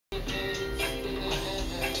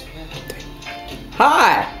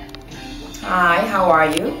Hi. Hi, how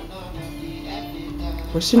are you?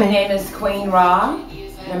 What's your My name? name is Queen Ra,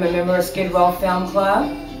 and I'm a member of Skid Row Film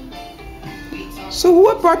Club. So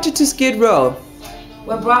what brought you to Skid Row?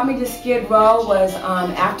 What brought me to Skid Row was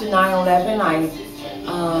after 9/11, I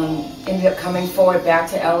ended up coming forward back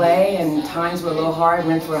to LA, and times were a little hard,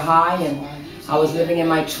 rents were high, and I was living in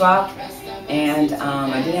my truck, and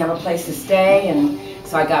I didn't have a place to stay, and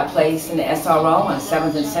so I got placed in the SRO on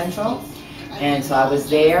 7th and Central, and so I was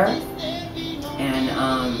there, and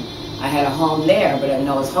I had a home there, but I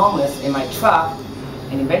was homeless in my truck,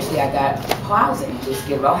 and eventually I got housing through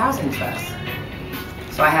Skid Row Housing Trust.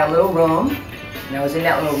 So I had a little room, and I was in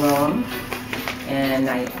that little room, and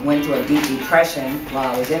I went through a deep depression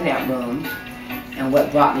while I was in that room. And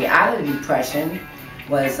what brought me out of the depression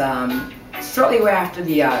was shortly after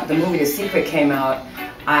the movie The Secret came out,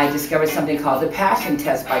 I discovered something called the Passion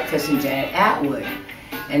Test by Chris and Janet Atwood.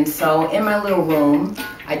 And so in my little room,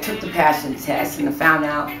 I took the Passion Test and I found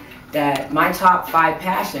out that my top 5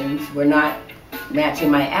 passions were not matching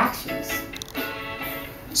my actions.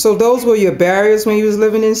 So those were your barriers when you was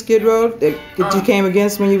living in Skid Row that you came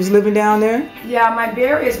against when you was living down there? Yeah, my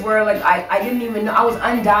barriers were like, I didn't even know, I was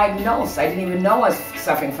undiagnosed. I didn't even know I was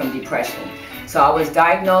suffering from depression. So I was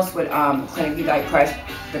diagnosed with clinically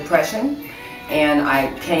depression, and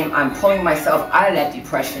I'm pulling myself out of that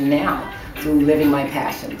depression now through living my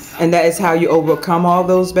passions. And that is how you overcome all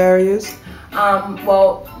those barriers?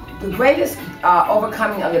 Well, the greatest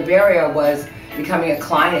overcoming of the barrier was becoming a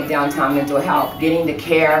client at Downtown Mental Health, getting the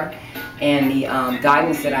care and the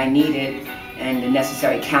guidance that I needed and the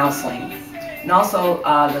necessary counseling. And also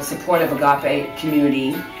the support of Agape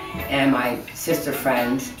community and my sister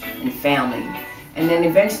friends and family. And then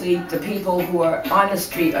eventually the people who are on the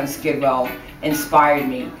street on Skid Row inspired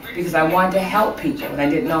me because I wanted to help people, and I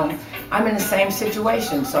didn't know I'm in the same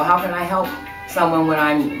situation, so how can I help someone when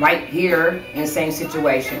I'm right here in the same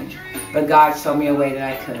situation? But God showed me a way that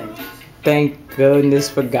I could. Thank goodness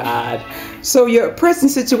for God. So your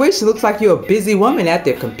present situation looks like you're a busy woman at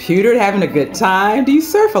the computer having a good time. Do you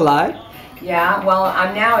surf a lot? Yeah, well,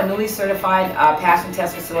 I'm now a newly certified Passion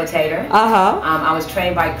Test facilitator. I was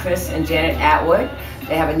trained by Chris and Janet Atwood.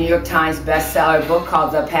 They have a New York Times bestseller book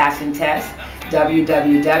called The Passion Test,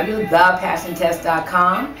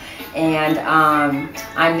 www.thepassiontest.com. And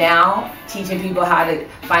I'm now teaching people how to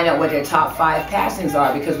find out what their top 5 passions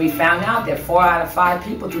are, because we found out that 4 out of 5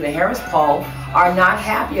 people through the Harris poll are not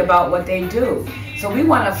happy about what they do. So we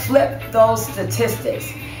want to flip those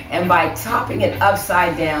statistics. And by topping it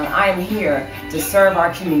upside down, I am here to serve our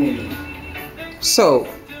community. So,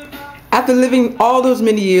 after living all those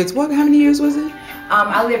many years, how many years was it?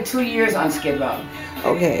 I lived 2 years on Skid Row.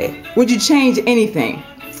 Okay. Would you change anything?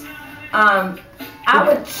 I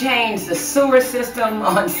would change the sewer system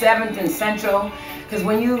on 7th and Central, because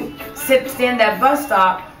when you stand at that bus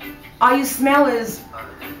stop, all you smell is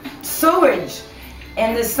sewage.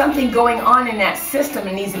 And there's something going on in that system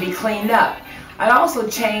that needs to be cleaned up. I'd also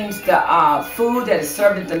change the food that is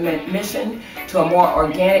served at the mission to a more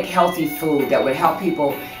organic, healthy food that would help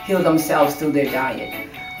people heal themselves through their diet.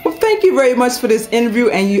 Well, thank you very much for this interview,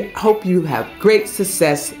 and hope you have great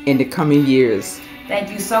success in the coming years. Thank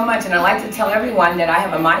you so much, and I'd like to tell everyone that I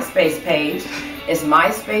have a MySpace page. It's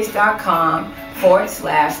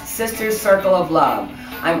myspace.com/Sisters Circle of Love.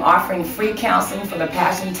 I'm offering free counseling for the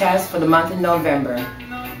Passion Test for the month of November.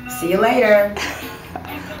 See you later.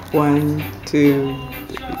 1, 2